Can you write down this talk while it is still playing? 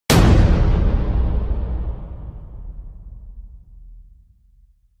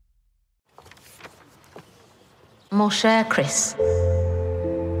Mon cher Chris,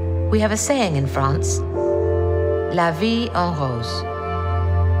 we have a saying in France, la vie en rose.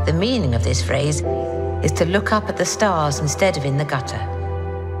 The meaning of this phrase is to look up at the stars instead of in the gutter,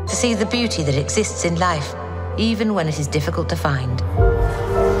 to see the beauty that exists in life, even when it is difficult to find.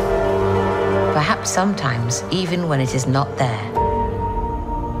 Perhaps sometimes even when it is not there.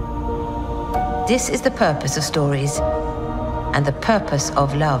 This is the purpose of stories and the purpose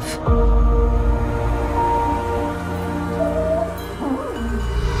of love.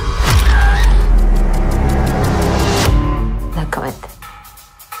 No comment.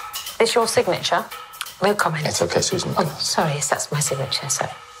 This your signature? No comment. It's okay, Susan. Oh, sorry, yes, that's my signature,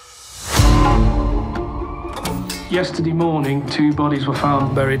 sorry. Yesterday morning, 2 bodies were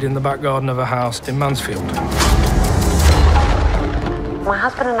found buried in the back garden of a house in Mansfield. My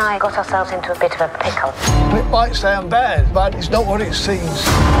husband and I got ourselves into a bit of a pickle. It might sound bad, but it's not what it seems.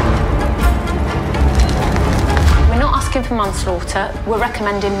 We're not asking for manslaughter, we're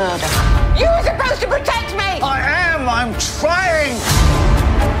recommending murder. You were supposed to protect me! I am! I'm trying!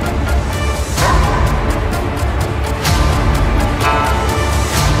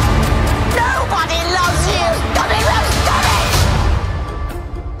 Nobody loves you! Stop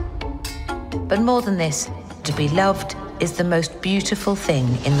it! But more than this, to be loved is the most beautiful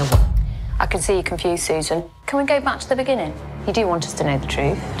thing in the world. I can see you're confused, Susan. Can we go back to the beginning? You do want us to know the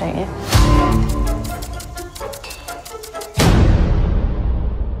truth, don't you?